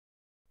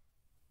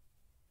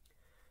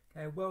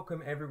Okay,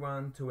 welcome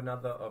everyone to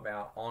another of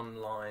our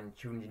online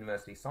Children's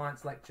University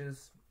Science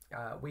lectures.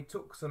 We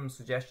took some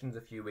suggestions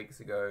a few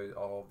weeks ago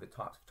of the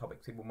types of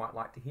topics people might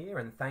like to hear,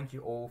 and thank you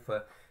all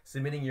for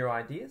submitting your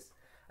ideas.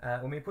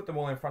 When we put them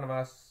all in front of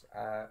us,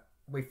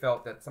 we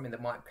felt that something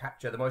that might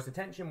capture the most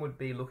attention would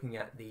be looking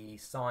at the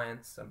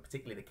science and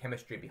particularly the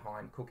chemistry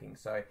behind cooking.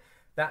 So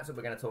that's what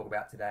we're going to talk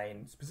about today,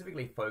 and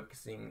specifically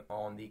focusing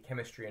on the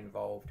chemistry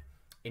involved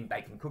in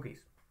baking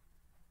cookies.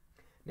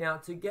 Now,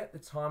 to get the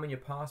time in your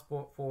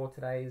passport for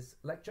today's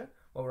lecture,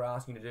 what we're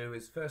asking you to do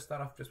is first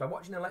start off just by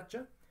watching the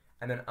lecture,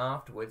 and then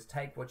afterwards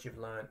take what you've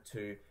learned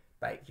to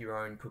bake your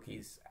own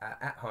cookies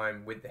at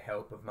home with the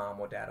help of mum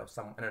or dad or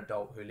an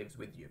adult who lives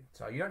with you.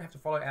 So you don't have to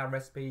follow our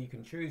recipe, you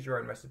can choose your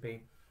own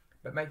recipe,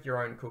 but make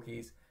your own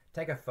cookies.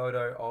 Take a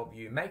photo of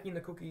you making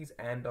the cookies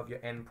and of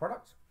your end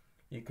product.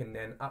 You can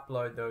then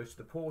upload those to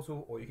the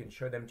portal, or you can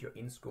show them to your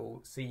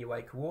in-school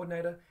CUA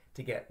coordinator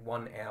to get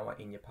 1 hour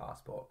in your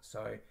passport.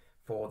 So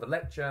for the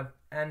lecture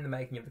and the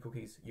making of the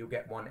cookies, you'll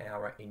get 1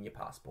 hour in your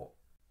passport.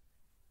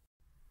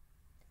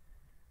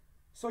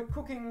 So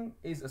cooking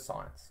is a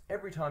science.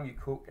 Every time you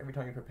cook, every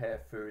time you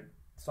prepare food,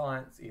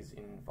 science is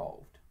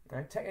involved.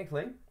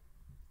 Technically,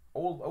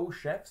 all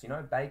chefs,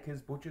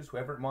 bakers, butchers,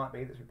 whoever it might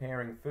be that's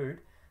preparing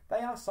food, they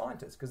are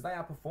scientists because they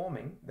are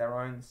performing their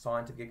own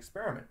scientific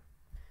experiment.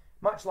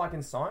 Much like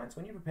in science,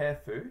 when you prepare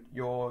food,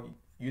 you're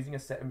using a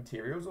set of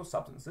materials or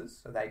substances,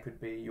 so they could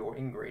be your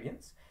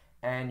ingredients,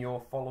 and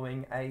you're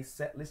following a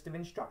set list of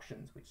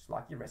instructions, which is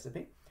like your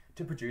recipe,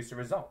 to produce a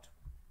result.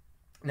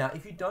 Now,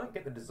 if you don't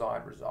get the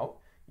desired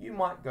result, you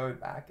might go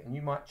back and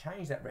you might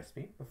change that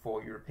recipe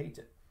before you repeat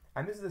it.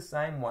 And this is the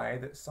same way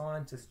that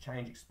scientists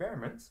change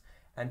experiments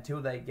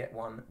until they get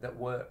one that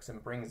works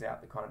and brings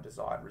out the kind of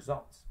desired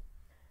results.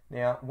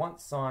 Now,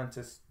 once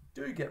scientists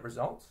do get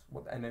results,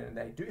 and then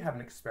they do have an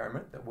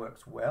experiment that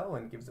works well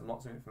and gives them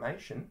lots of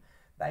information,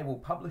 they will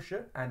publish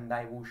it and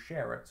they will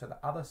share it so that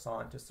other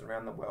scientists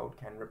around the world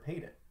can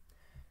repeat it.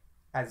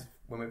 As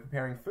when we're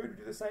preparing food, we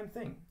do the same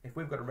thing. If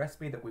we've got a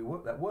recipe that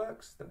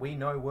works, that we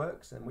know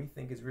works and we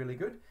think is really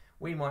good,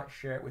 we might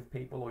share it with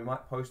people, or we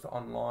might post it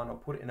online or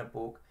put it in a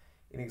book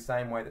in the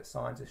same way that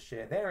scientists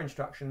share their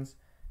instructions,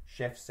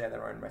 chefs share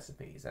their own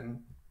recipes.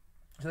 And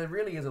so there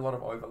really is a lot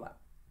of overlap.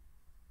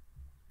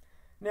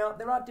 Now,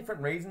 there are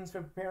different reasons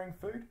for preparing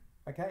food.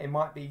 Okay, it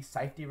might be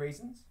safety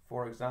reasons.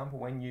 For example,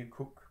 when you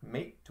cook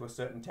meat to a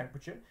certain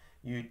temperature,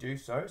 you do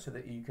so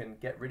that you can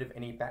get rid of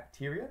any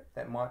bacteria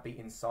that might be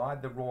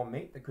inside the raw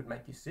meat that could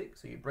make you sick.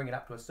 So you bring it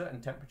up to a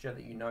certain temperature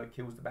that you know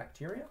kills the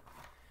bacteria.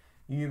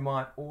 You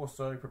might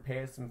also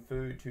prepare some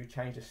food to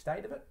change the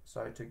state of it.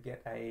 So to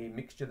get a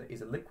mixture that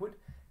is a liquid,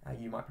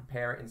 you might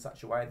prepare it in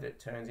such a way that it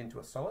turns into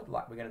a solid,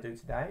 like we're going to do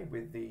today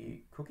with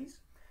the cookies.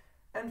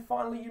 And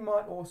finally, you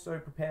might also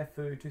prepare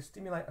food to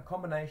stimulate a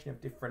combination of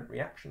different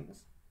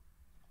reactions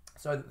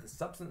so that the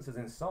substances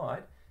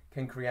inside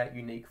can create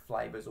unique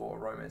flavors or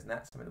aromas, and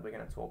that's something that we're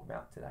going to talk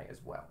about today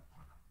as well.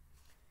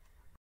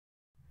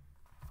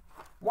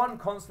 One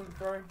constant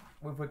though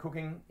with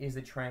cooking is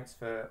the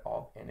transfer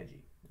of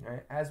energy.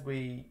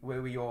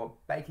 Whether you're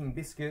baking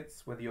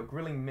biscuits, whether you're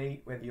grilling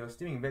meat, whether you're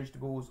stewing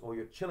vegetables or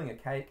you're chilling a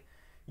cake,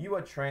 you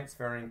are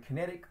transferring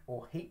kinetic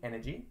or heat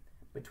energy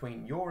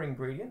between your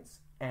ingredients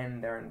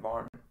and their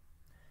environment.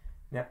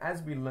 Now,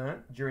 as we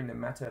learned during the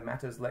Matter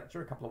Matters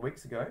lecture a couple of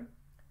weeks ago,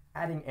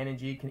 adding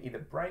energy can either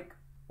break,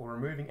 or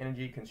removing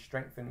energy can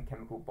strengthen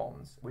chemical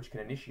bonds, which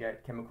can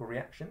initiate chemical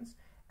reactions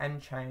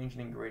and change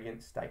an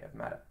ingredient's state of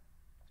matter.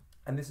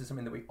 And this is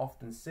something that we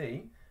often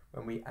see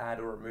when we add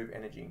or remove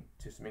energy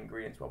to some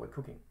ingredients while we're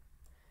cooking.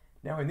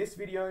 Now, in this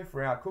video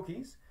for our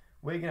cookies,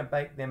 we're going to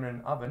bake them in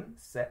an oven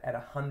set at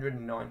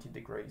 190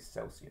 degrees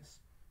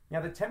Celsius.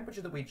 Now, the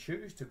temperature that we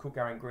choose to cook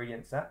our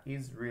ingredients at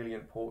is really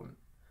important.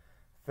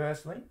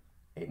 Firstly,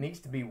 it needs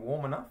to be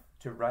warm enough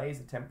to raise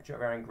the temperature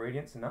of our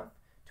ingredients enough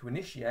to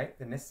initiate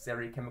the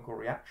necessary chemical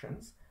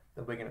reactions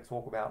that we're going to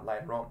talk about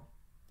later on.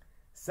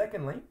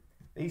 Secondly,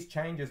 these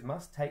changes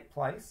must take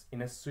place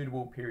in a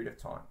suitable period of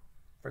time.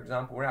 For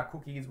example, with our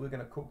cookies, we're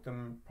going to cook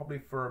them probably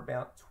for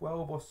about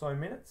 12 or so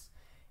minutes.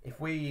 If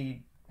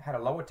we had a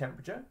lower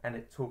temperature and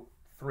it took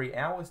 3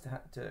 hours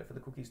for the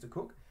cookies to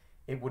cook,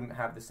 it wouldn't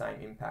have the same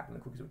impact and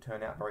the cookies would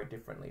turn out very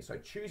differently. So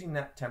choosing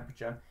that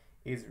temperature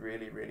is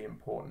really, really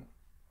important.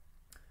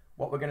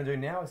 What we're going to do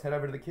now is head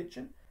over to the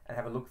kitchen and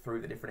have a look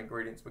through the different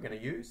ingredients we're going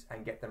to use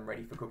and get them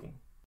ready for cooking.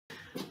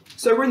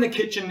 So we're in the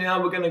kitchen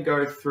now. We're going to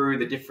go through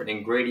the different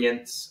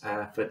ingredients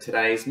for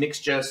today's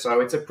mixture.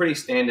 So it's a pretty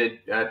standard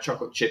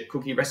chocolate chip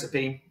cookie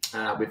recipe.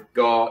 We've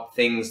got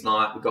things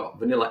like, we've got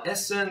vanilla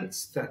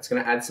essence, that's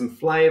going to add some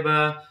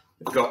flavor.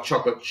 We've got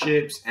chocolate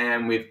chips,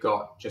 and we've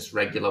got just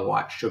regular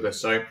white sugar.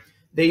 So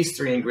these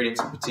three ingredients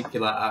in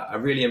particular are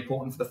really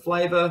important for the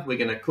flavor. We're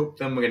going to cook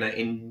them. We're going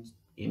to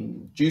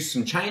induce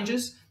some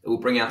changes that will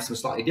bring out some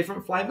slightly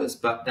different flavors,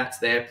 but that's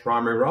their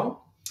primary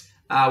role.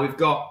 We've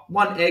got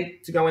 1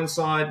 egg to go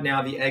inside.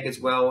 Now the egg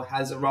as well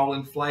has a role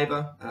in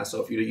flavor.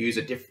 So if you were to use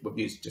we've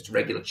used just a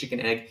regular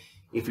chicken egg.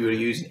 If you were to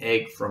use an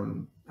egg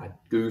from a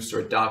goose or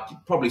a duck,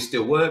 it'd probably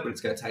still work, but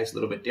it's going to taste a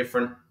little bit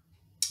different.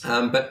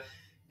 But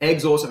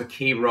eggs also have a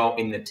key role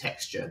in the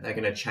texture. They're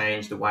going to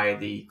change the way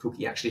the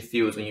cookie actually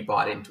feels when you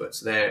bite into it.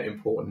 So they're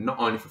important not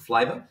only for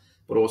flavor,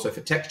 but also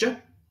for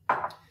texture.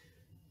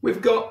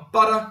 We've got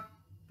butter.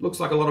 Looks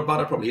like a lot of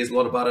butter, probably is a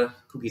lot of butter.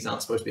 Cookies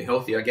aren't supposed to be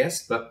healthy, I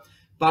guess, but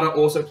butter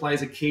also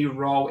plays a key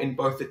role in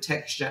both the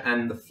texture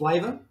and the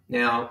flavor.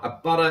 Now, a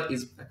butter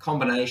is a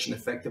combination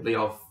effectively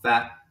of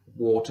fat,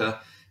 water,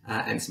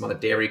 and some other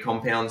dairy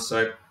compounds.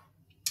 So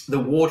the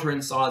water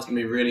inside is going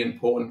to be really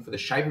important for the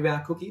shape of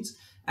our cookies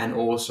and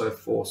also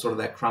for sort of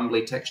that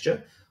crumbly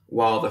texture,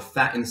 while the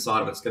fat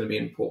inside of it's going to be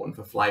important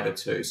for flavor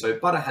too. So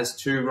butter has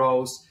two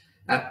roles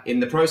in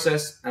the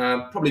process.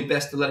 Probably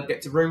best to let it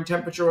get to room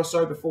temperature or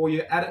so before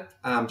you add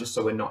it, just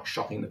so we're not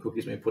shocking the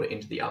cookies when we put it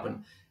into the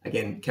oven.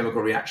 Again,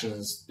 chemical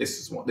reactions,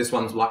 this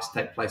one likes to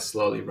take place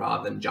slowly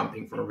rather than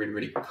jumping from a really,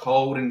 really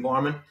cold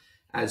environment,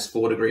 as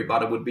 4-degree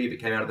butter would be if it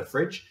came out of the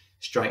fridge,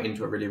 straight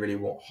into a really, really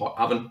hot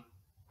oven.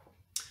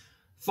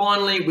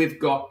 Finally, we've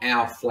got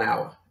our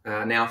flour.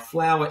 Now,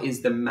 flour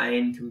is the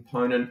main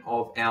component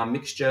of our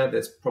mixture.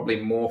 There's probably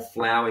more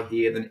flour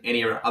here than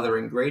any other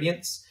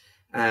ingredients.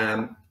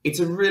 It's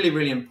a really,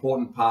 really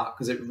important part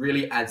because it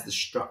really adds the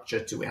structure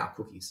to our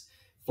cookies.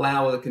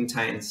 Flour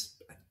contains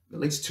at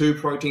least 2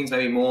 proteins,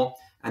 maybe more,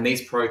 and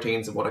these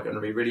proteins are what are going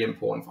to be really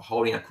important for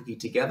holding our cookie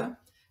together,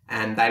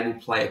 and they will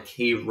play a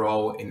key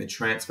role in the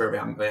transfer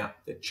of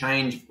the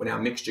change when our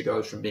mixture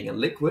goes from being a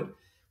liquid,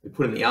 we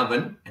put it in the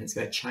oven, and it's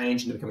going to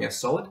change into becoming a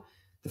solid.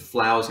 The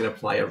flour is going to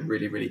play a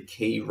really, really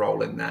key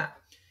role in that.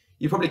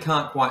 You probably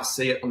can't quite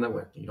see it on the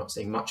work. You're not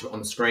seeing much of it on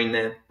the screen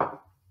there.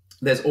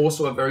 There's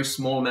also a very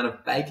small amount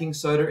of baking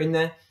soda in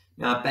there.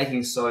 Now,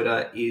 baking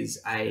soda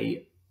is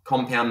a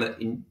compound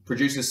that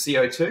produces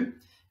CO2,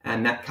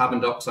 and that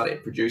carbon dioxide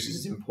it produces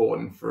is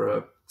important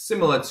for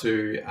similar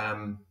to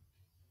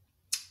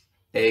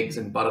eggs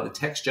and butter. The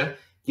texture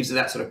gives it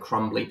that sort of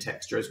crumbly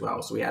texture as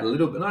well. So we add a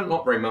little bit,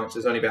 not very much.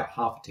 There's only about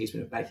half a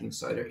teaspoon of baking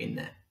soda in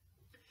there.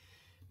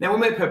 Now,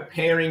 when we're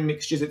preparing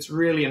mixtures, it's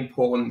really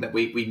important that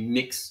we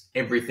mix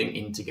everything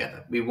in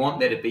together. We want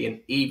there to be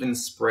an even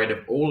spread of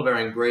all of our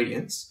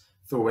ingredients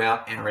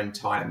throughout our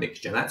entire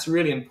mixture. And that's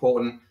really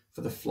important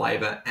for the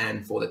flavor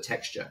and for the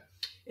texture.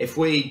 If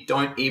we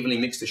don't evenly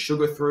mix the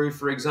sugar through,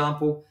 for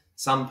example,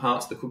 some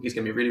parts of the cookie is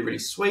going to be really, really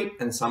sweet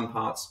and some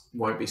parts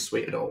won't be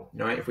sweet at all. You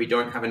know, if we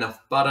don't have enough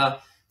butter,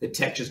 the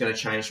texture is going to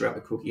change throughout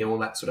the cookie and all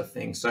that sort of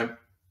thing. So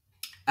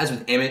as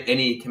with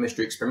any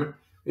chemistry experiment,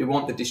 we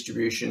want the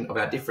distribution of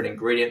our different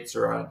ingredients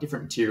or our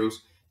different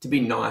materials to be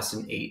nice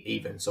and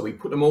even. So we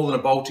put them all in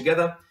a bowl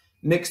together,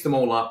 mix them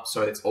all up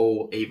so it's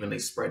all evenly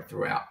spread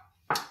throughout.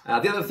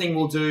 The other thing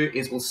we'll do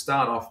is we'll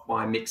start off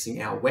by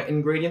mixing our wet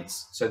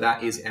ingredients. So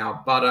that is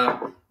our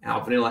butter,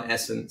 our vanilla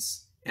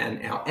essence,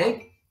 and our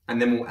egg.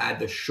 And then we'll add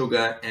the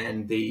sugar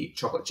and the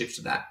chocolate chips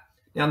to that.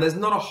 Now, there's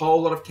not a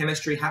whole lot of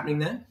chemistry happening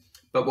there,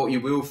 but what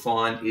you will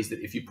find is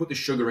that if you put the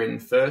sugar in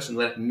first and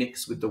let it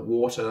mix with the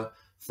water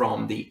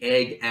from the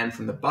egg and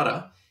from the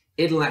butter,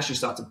 it'll actually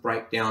start to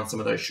break down some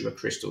of those sugar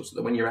crystals so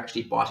that when you're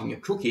actually biting your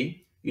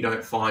cookie, you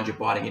don't find you're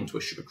biting into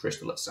a sugar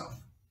crystal itself.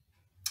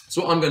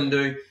 So what I'm going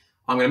to do,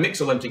 I'm going to mix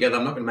all them together.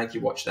 I'm not going to make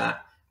you watch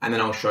that. And then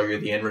I'll show you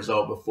the end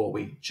result before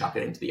we chuck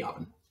it into the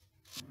oven.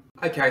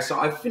 Okay, so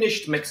I've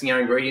finished mixing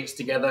our ingredients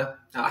together.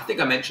 I think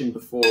I mentioned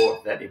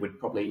before that it would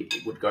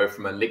go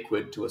from a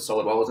liquid to a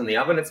solid while it was in the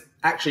oven. It's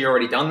actually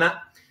already done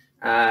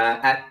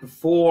that.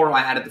 Before I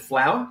added the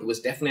flour, it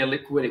was definitely a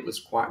liquid. It was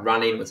quite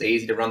runny. It was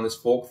easy to run this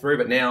fork through.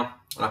 But now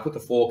when I put the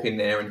fork in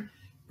there and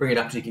bring it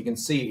up to you can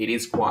see it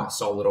is quite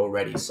solid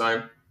already.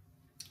 So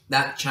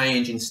that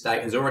change in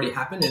state has already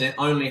happened, and it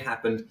only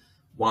happened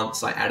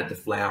once I added the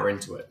flour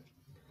into it.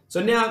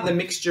 So now the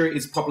mixture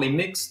is properly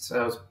mixed.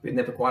 I've been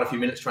there for quite a few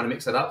minutes trying to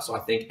mix it up. So I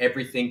think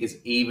everything is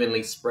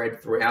evenly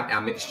spread throughout our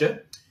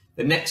mixture.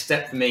 The next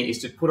step for me is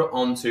to put it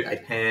onto a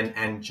pan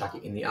and chuck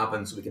it in the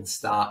oven so we can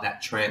start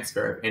that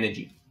transfer of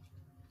energy.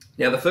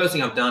 Now, the first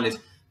thing I've done is,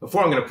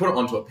 before I'm going to put it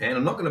onto a pan,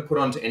 I'm not going to put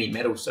it onto any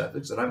metal surface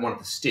because I don't want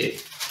it to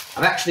stick.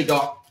 I've actually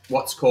got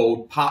what's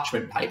called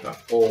parchment paper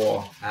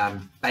or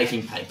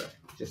baking paper,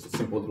 just a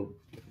simple little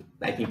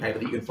baking paper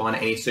that you can find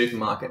at any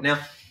supermarket. Now,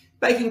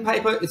 baking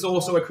paper is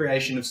also a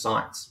creation of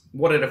science.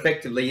 What it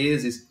effectively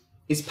is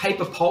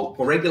paper pulp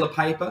or regular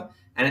paper,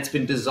 and it's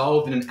been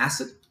dissolved in an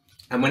acid.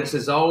 And when it's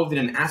dissolved in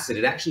an acid,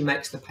 it actually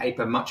makes the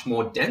paper much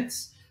more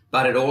dense,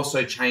 but it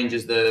also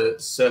changes the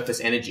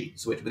surface energy.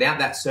 So without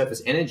that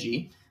surface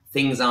energy,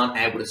 things aren't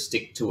able to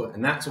stick to it.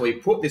 And that's why we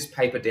put this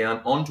paper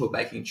down onto a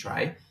baking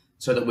tray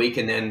so that we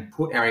can then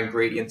put our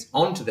ingredients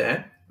onto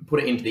there and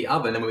put it into the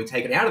oven. And when we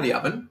take it out of the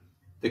oven,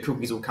 the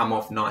cookies will come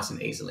off nice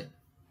and easily.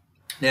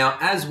 Now,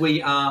 as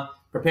we are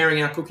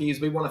preparing our cookies,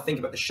 we want to think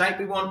about the shape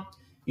we want.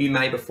 You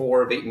may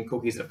before have eaten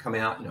cookies that have come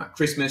out, at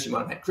Christmas. You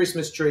might have had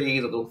Christmas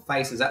trees or little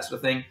faces, that sort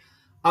of thing.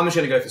 I'm just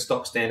going to go for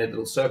stock standard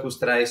little circles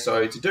today.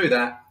 So to do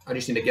that, I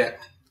just need to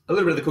get a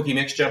little bit of the cookie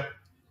mixture,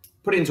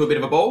 put it into a bit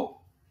of a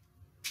bowl,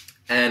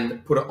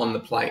 and put it on the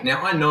plate.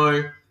 Now, I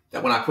know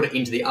that when I put it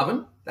into the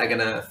oven, they're going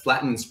to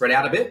flatten and spread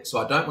out a bit. So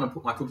I don't want to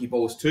put my cookie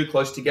balls too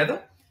close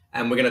together.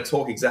 and we're going to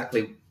talk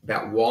exactly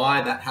about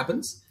why that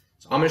happens.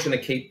 So I'm just going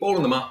to keep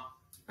balling them up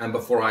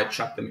before I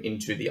chuck them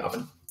into the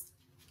oven.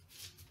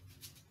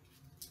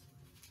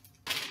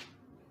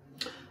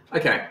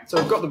 Okay, so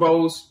we've got the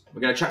bowls.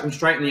 We're going to chuck them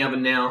straight in the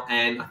oven now,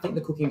 and I think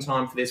the cooking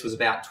time for this was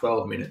about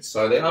 12 minutes.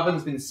 So the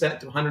oven's been set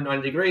to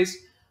 190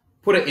 degrees.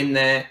 Put it in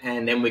there,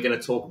 and then we're going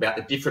to talk about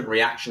the different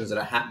reactions that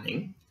are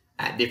happening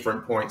at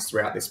different points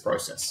throughout this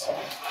process.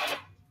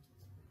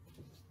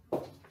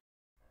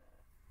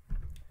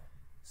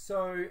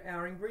 So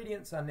our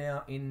ingredients are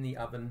now in the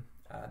oven.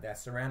 They're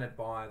surrounded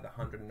by the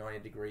 190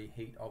 degree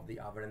heat of the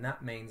oven, and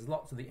that means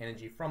lots of the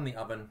energy from the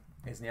oven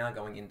is now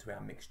going into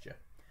our mixture.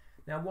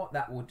 Now what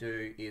that will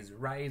do is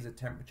raise the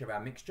temperature of our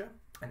mixture,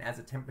 and as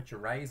the temperature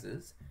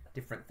raises,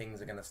 different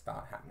things are going to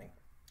start happening.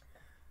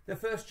 The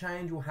first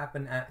change will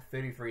happen at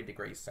 33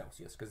 degrees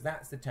Celsius, because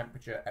that's the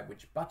temperature at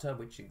which butter,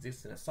 which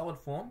exists in a solid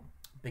form,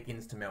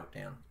 begins to melt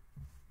down.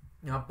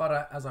 Now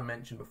butter, as I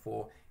mentioned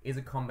before, is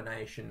a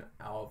combination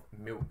of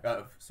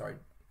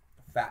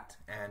fat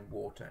and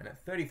water, and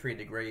at 33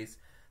 degrees,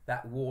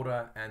 that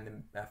water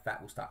and the fat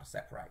will start to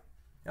separate.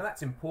 Now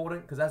that's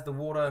important because as the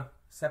water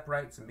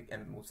separates and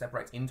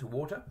separates into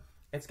water,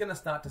 it's going to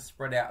start to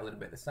spread out a little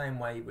bit. The same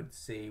way you would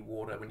see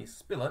water when you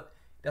spill it,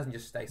 it doesn't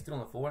just stay still on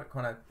the floor,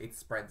 it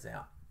spreads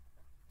out.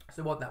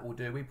 So what that will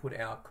do, we put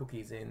our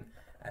cookies in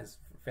as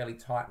fairly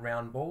tight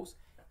round balls.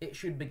 It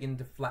should begin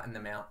to flatten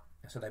them out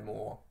so they're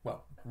more,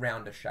 well,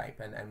 rounder shape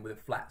and with a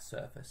flat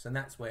surface. And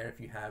that's where if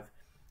you have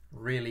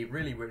really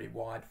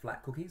wide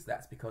flat cookies,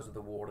 that's because of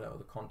the water or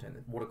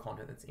the water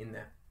content that's in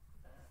there.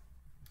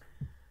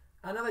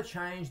 Another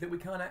change that we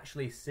can't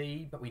actually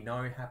see but we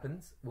know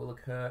happens will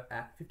occur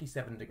at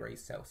 57 degrees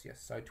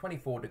Celsius, so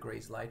 24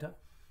 degrees later.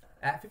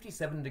 At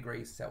 57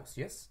 degrees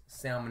Celsius,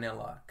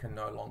 salmonella can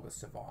no longer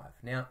survive.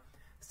 Now,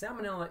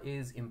 salmonella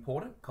is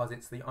important because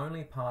it's the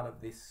only part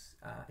of this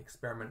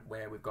experiment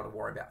where we've got to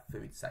worry about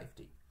food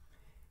safety.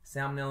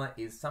 Salmonella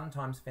is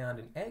sometimes found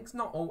in eggs,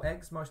 not all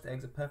eggs, most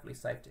eggs are perfectly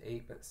safe to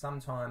eat, but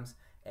sometimes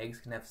eggs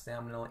can have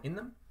salmonella in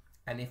them.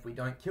 And if we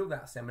don't kill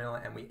that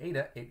salmonella and we eat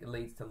it, it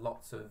leads to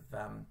lots of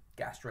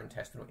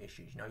gastrointestinal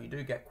issues. You know, you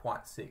do get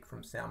quite sick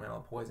from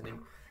salmonella poisoning,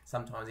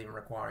 sometimes even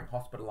requiring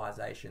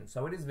hospitalization.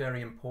 So it is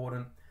very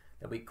important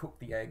that we cook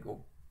the egg or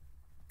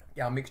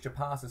our mixture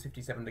passes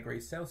 57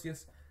 degrees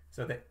Celsius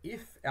so that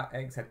if our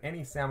eggs had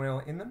any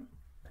salmonella in them,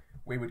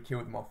 we would kill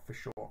them off for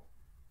sure.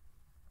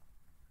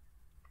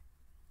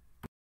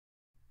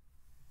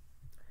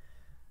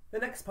 The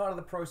next part of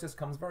the process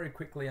comes very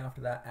quickly after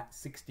that at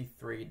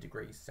 63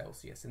 degrees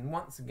Celsius. And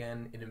once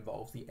again, it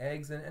involves the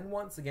eggs. And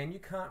once again, you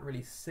can't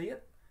really see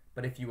it,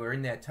 but if you were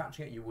in there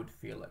touching it, you would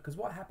feel it. Because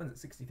what happens at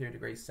 63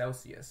 degrees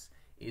Celsius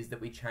is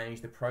that we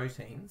change the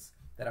proteins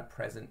that are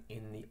present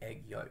in the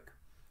egg yolk.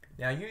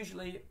 Now,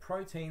 usually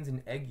proteins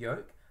in egg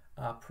yolk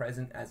are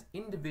present as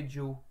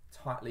individual,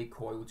 tightly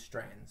coiled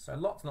strands. So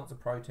lots and lots of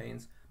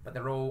proteins, but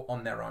they're all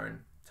on their own,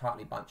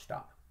 tightly bunched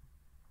up.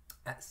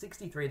 At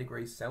 63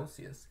 degrees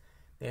Celsius,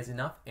 there's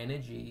enough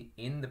energy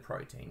in the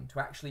protein to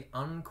actually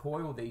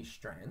uncoil these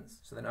strands,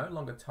 so they're no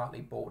longer tightly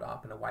balled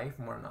up and away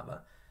from one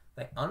another.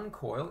 They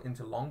uncoil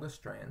into longer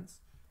strands,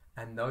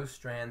 and those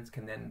strands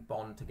can then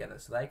bond together,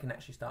 so they can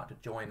actually start to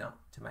join up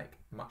to make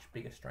much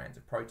bigger strands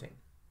of protein.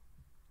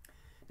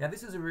 Now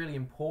this is really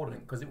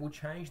important because it will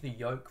change the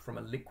yolk from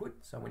a liquid,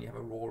 so when you have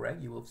a raw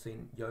egg, you will have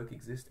seen yolk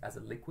exist as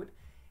a liquid.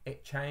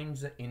 It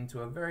changes it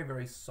into a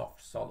very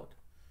soft solid.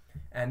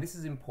 And this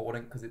is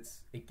important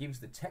because it gives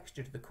the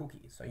texture to the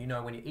cookie. So you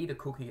know when you eat a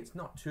cookie, it's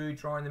not too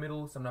dry in the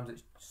middle, sometimes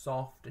it's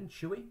soft and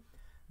chewy.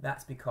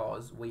 That's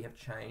because we have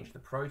changed the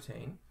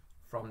protein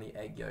from the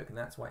egg yolk, and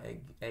that's why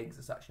eggs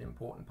are such an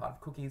important part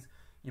of cookies.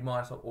 You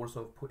might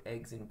also put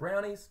eggs in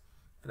brownies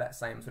for that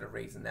same sort of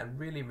reason. They're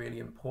really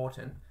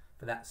important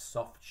for that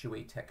soft,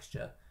 chewy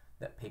texture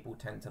that people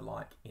tend to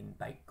like in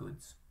baked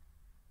goods.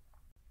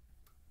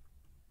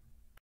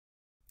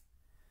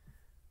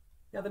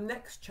 Now the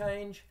next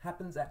change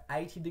happens at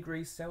 80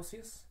 degrees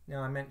Celsius.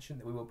 Now I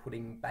mentioned that we were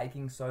putting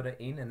baking soda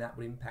in and that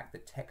would impact the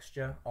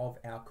texture of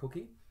our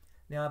cookie.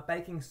 Now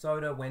baking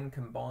soda, when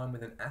combined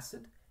with an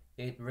acid,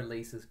 it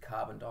releases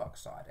carbon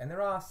dioxide. And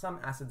there are some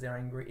acids in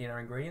our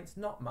ingredients,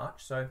 not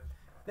much, so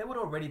there would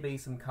already be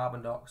some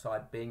carbon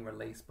dioxide being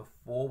released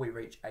before we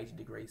reach 80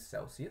 degrees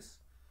Celsius.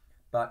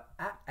 But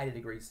at 80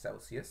 degrees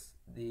Celsius,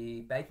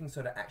 the baking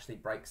soda actually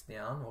breaks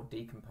down or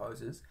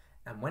decomposes,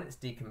 and when it's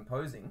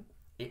decomposing,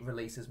 it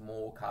releases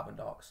more carbon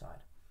dioxide.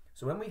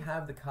 So when we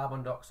have the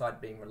carbon dioxide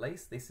being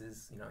released, this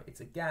is, it's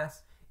a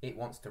gas, it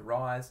wants to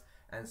rise,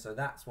 and so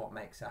that's what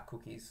makes our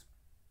cookies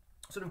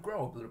sort of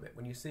grow a little bit.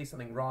 When you see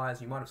something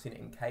rise, you might have seen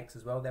it in cakes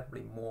as well, they're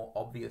probably more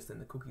obvious than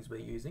the cookies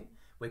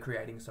we're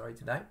creating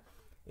today,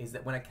 is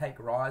that when a cake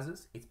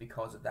rises, it's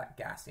because of that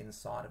gas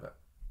inside of it.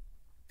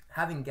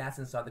 Having gas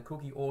inside the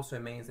cookie also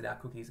means that our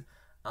cookies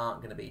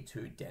aren't going to be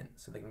too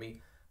dense, so they're going to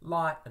be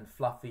light and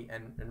fluffy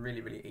and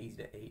really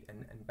easy to eat,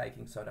 and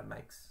baking soda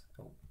makes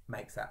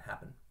that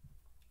happen.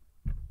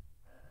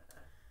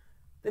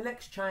 The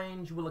next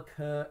change will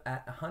occur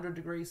at 100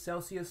 degrees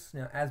Celsius.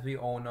 Now, as we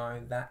all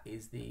know, that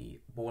is the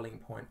boiling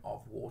point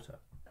of water.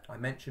 I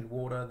mentioned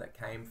water that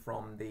came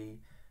from the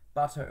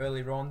butter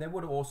earlier on. There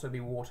would also be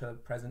water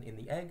present in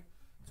the egg.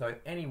 So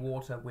any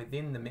water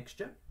within the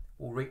mixture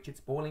will reach its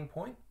boiling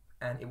point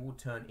and it will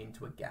turn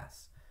into a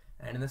gas.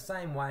 And in the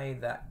same way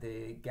that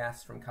the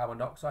gas from carbon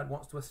dioxide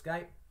wants to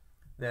escape,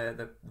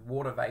 the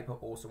water vapor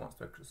also wants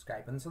to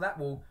escape. And so that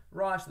will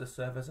rise to the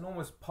surface and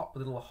almost pop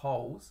little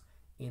holes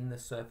in the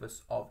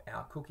surface of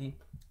our cookie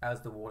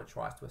as the water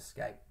tries to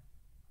escape.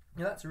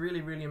 Now that's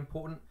really, really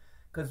important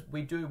because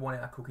we do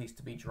want our cookies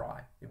to be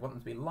dry. We want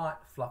them to be light,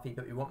 fluffy,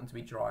 but we want them to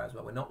be dry as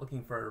well. We're not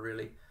looking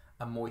for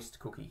a moist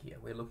cookie here.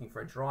 We're looking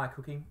for a dry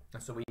cookie,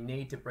 and so we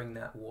need to bring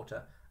that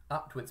water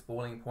up to its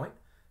boiling point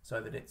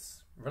so that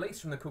it's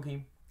released from the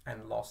cookie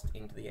and lost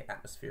into the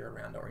atmosphere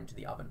around or into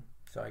the oven.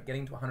 So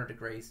getting to 100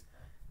 degrees,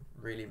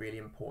 really, really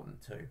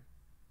important too.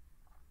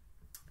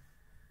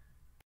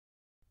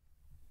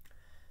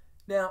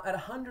 Now, at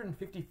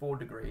 154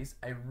 degrees,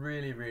 a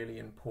really, really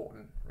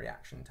important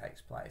reaction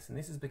takes place. And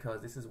this is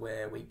because this is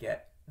where we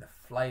get the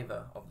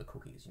flavor of the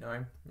cookies, you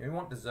know. We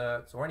want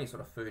desserts or any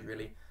sort of food,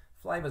 really.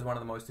 Flavor is one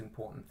of the most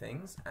important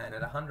things. And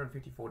at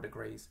 154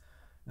 degrees,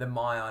 the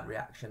Maillard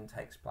reaction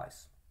takes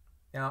place.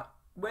 Now,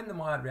 when the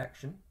Maillard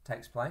reaction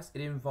takes place,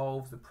 it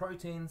involves the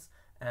proteins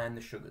and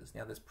the sugars.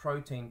 Now, there's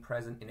protein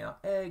present in our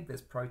egg,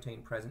 there's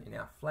protein present in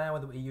our flour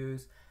that we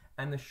use,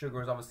 and the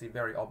sugar is obviously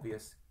very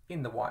obvious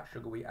in the white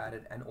sugar we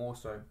added and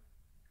also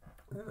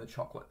the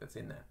chocolate that's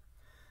in there.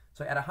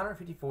 So at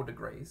 154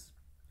 degrees,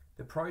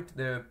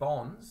 the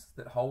bonds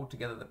that hold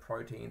together the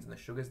proteins and the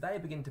sugars, they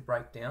begin to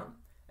break down,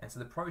 and so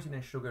the protein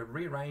and sugar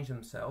rearrange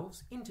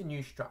themselves into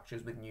new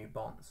structures with new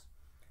bonds.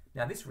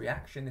 Now this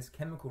reaction, this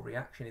chemical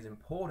reaction, is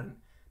important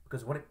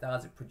because what it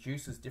does, it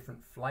produces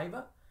different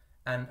flavor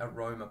and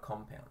aroma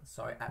compounds.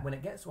 So when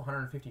it gets to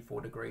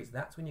 154 degrees,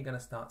 that's when you're going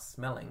to start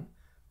smelling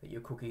that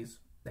your cookies,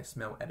 they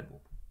smell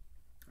edible.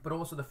 But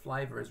also the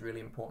flavor is really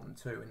important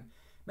too, and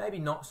maybe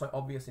not so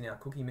obvious in our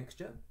cookie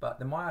mixture, but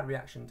the Maillard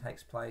reaction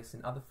takes place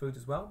in other foods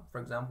as well.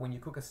 For example, when you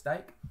cook a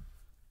steak,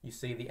 you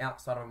see the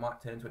outside of it might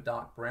turn into a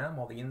dark brown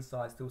while the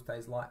inside still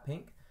stays light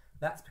pink.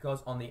 That's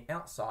because on the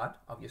outside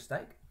of your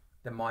steak,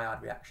 the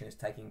Maillard reaction is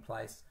taking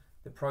place,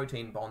 the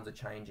protein bonds are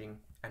changing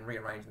and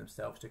rearranging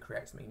themselves to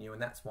create something new,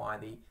 and that's why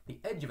the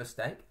edge of a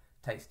steak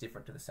tastes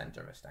different to the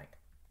center of a steak.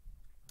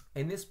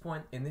 In this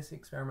point, in this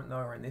experiment though,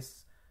 or in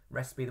this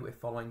recipe that we're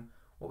following,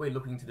 what we're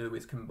looking to do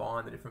is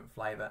combine the different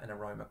flavor and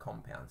aroma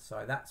compounds.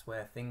 So that's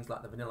where things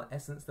like the vanilla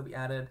essence that we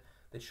added,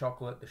 the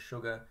chocolate, the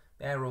sugar,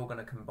 they're all going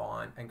to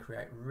combine and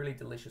create really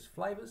delicious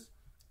flavors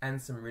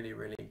and some really,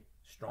 really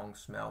strong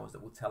smells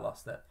that will tell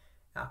us that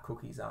our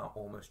cookies are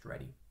almost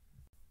ready.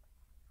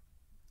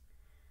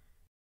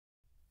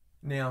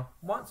 Now,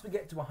 once we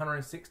get to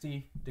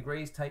 160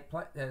 degrees,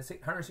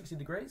 160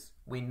 degrees,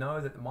 we know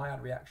that the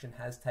Maillard reaction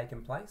has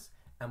taken place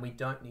and we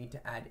don't need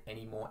to add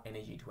any more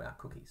energy to our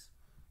cookies.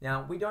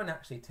 Now, we don't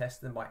actually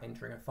test them by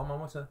entering a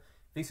thermometer.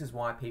 This is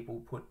why people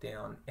put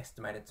down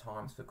estimated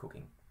times for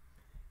cooking.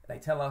 They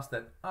tell us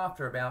that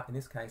after about, in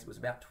this case, it was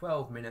about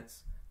 12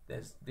 minutes,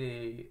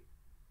 the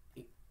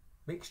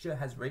mixture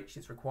has reached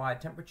its required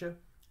temperature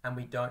and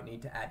we don't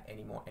need to add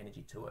any more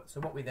energy to it.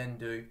 So what we then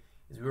do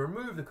is we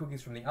remove the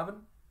cookies from the oven.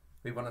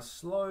 We want to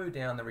slow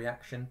down the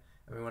reaction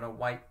and we want to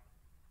wait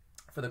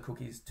for the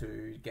cookies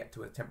to get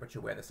to a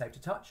temperature where they're safe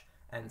to touch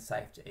and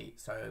safe to eat.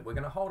 So we're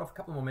going to hold off a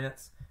couple more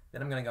minutes,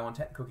 then I'm going to go and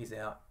take the cookies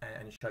out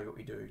and show you what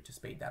we do to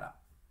speed that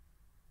up.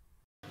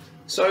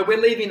 So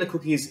we're leaving the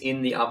cookies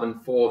in the oven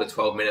for the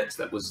 12 minutes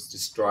that was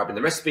described in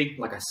the recipe.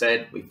 Like I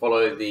said, we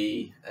follow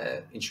the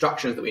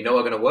instructions that we know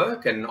are going to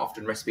work, and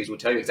often recipes will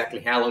tell you exactly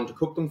how long to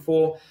cook them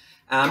for.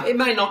 It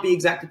may not be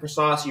exactly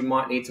precise. You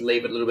might need to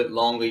leave it a little bit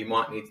longer. You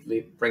might need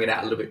to bring it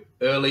out a little bit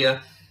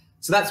earlier.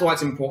 So that's why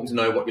it's important to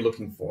know what you're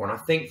looking for. And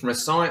I think from a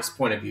science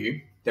point of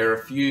view, there are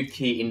a few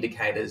key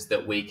indicators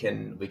that we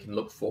can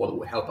look for that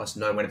will help us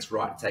know when it's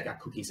right to take our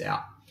cookies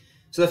out.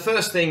 So the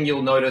first thing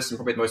you'll notice, and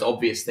probably the most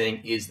obvious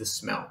thing, is the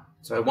smell.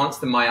 So once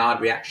the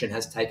Maillard reaction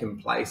has taken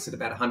place at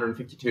about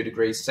 152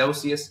 degrees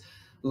Celsius,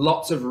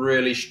 lots of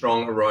really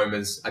strong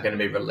aromas are going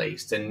to be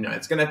released, and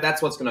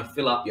that's what's going to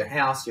fill up your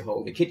house,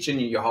 your kitchen,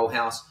 your whole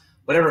house,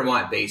 whatever it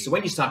might be. So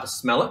when you start to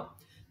smell it,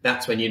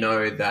 that's when you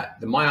know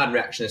that the Maillard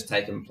reaction has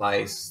taken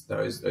place,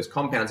 those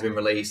compounds have been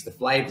released, the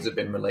flavors have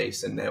been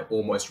released, and they're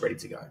almost ready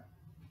to go.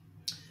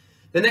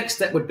 The next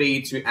step would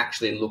be to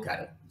actually look at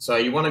it. So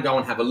you want to go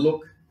and have a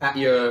look at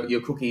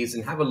your cookies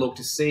and have a look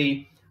to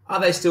see,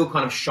 are they still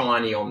kind of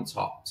shiny on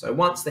top? So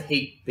once the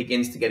heat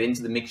begins to get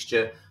into the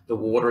mixture, the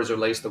water is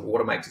released, the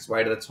water makes its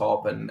way to the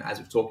top, and as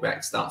we've talked about,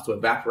 it starts to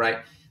evaporate.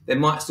 There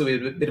might still be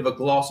a bit of a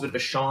gloss, a bit of a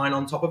shine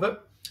on top of it.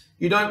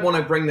 You don't want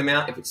to bring them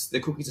out if the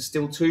cookies are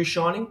still too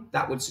shiny.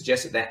 That would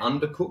suggest that they're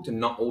undercooked and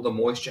not all the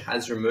moisture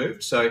has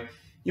removed. So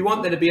you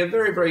want there to be a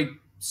very, very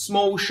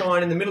small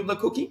shine in the middle of the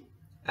cookie,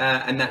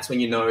 and that's when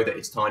you know that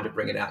it's time to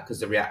bring it out because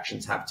the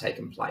reactions have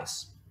taken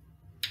place.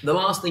 The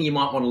last thing you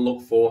might want to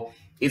look for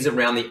is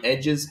around the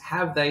edges.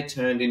 Have they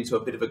turned into a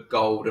bit of a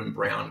golden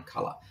brown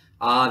color?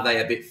 Are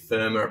they a bit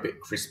firmer, a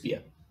bit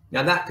crispier?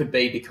 Now that could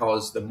be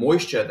because the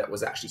moisture that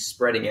was actually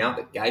spreading out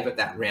that gave it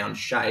that round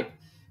shape,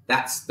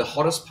 that's the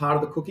hottest part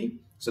of the cookie.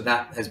 So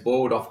that has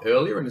boiled off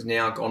earlier and has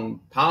now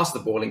gone past the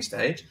boiling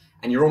stage,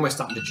 and you're almost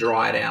starting to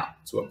dry it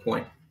out to a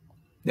point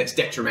that's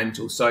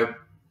detrimental. So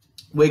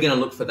we're going to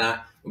look for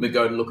that when we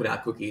go and look at our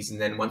cookies.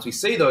 And then once we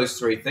see those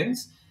three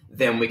things,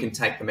 then we can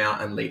take them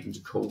out and leave them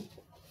to cool.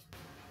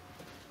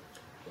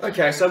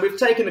 Okay, so I've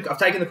taken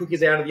the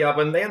cookies out of the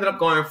oven. They ended up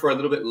going for a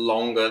little bit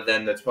longer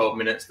than the 12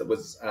 minutes that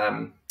was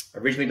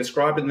originally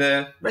described in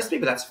the recipe,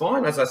 but that's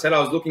fine. As I said, I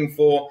was looking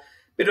for a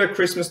bit of a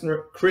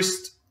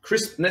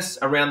crispness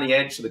around the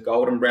edge, so the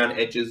golden brown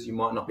edges you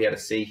might not be able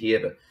to see here,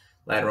 but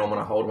later on when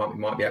I hold them up, you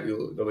might be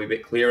able to be a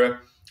bit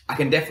clearer. I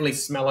can definitely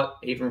smell it,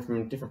 even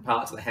from different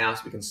parts of the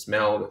house. We can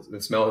smell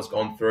the smell has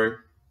gone through.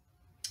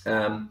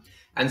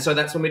 And so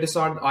that's when I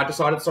decided,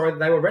 that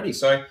they were ready.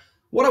 So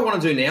what I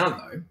want to do now,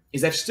 though,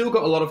 is they've still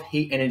got a lot of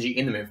heat energy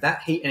in them. If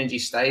that heat energy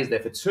stays there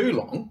for too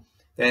long,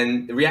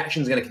 then the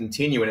reaction is going to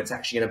continue and it's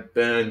actually going to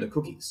burn the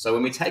cookies. So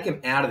when we take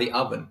them out of the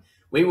oven,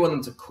 we want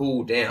them to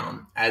cool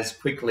down as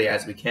quickly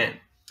as we can.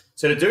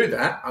 So to do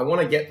that, I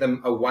want to get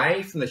them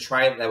away from the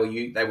tray that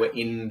they were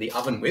in the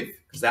oven with,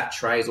 because that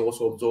tray has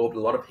also absorbed a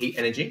lot of heat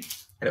energy,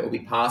 and it will be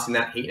passing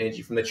that heat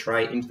energy from the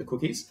tray into the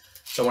cookies.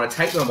 So I want to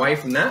take them away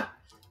from that,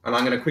 and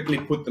I'm going to quickly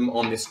put them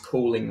on this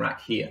cooling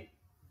rack here.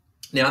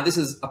 Now, this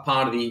is a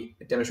part of the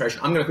demonstration.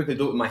 I'm going to quickly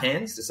do it with my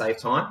hands to save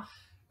time.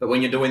 But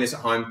when you're doing this at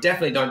home,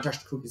 definitely don't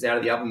touch the cookies out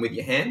of the oven with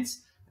your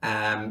hands.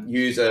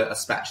 Use a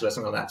spatula or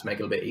something like that to make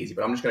it a little bit easier.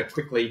 But I'm just going to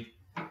quickly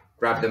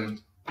grab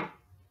them,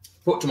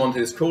 put them onto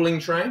this cooling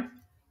tray.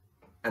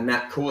 And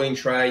that cooling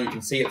tray, you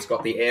can see it's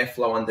got the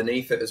airflow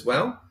underneath it as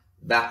well.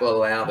 That will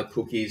allow the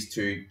cookies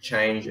to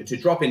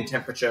drop in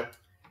temperature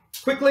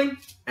quickly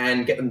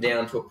and get them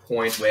down to a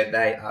point where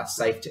they are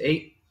safe to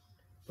eat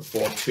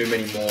before too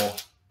many more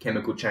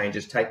chemical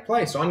changes take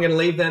place. So I'm going to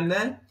leave them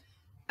there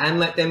and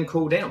let them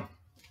cool down.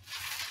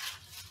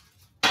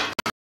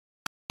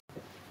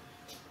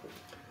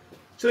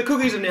 So the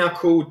cookies have now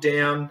cooled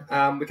down.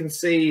 We can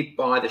see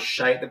by the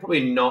shape, they're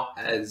probably not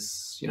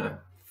as,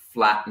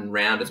 flat and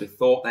round as we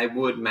thought they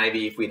would.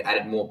 Maybe if we'd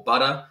added more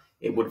butter,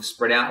 it would have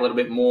spread out a little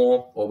bit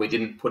more, or we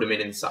didn't put them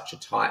in such a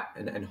tight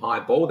and high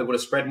ball, they would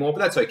have spread more, but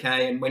that's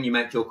okay. And when you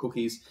make your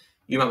cookies,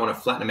 you might want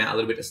to flatten them out a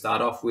little bit to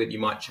start off with. You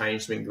might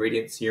change some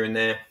ingredients here and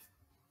there.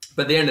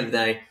 But at the end of the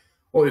day,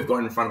 what we've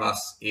got in front of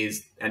us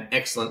is an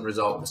excellent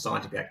result of a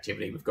scientific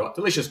activity. We've got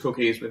delicious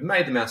cookies. We've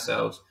made them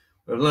ourselves.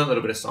 We've learned a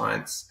little bit of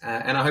science.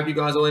 And I hope you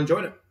guys all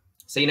enjoyed it.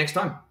 See you next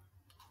time.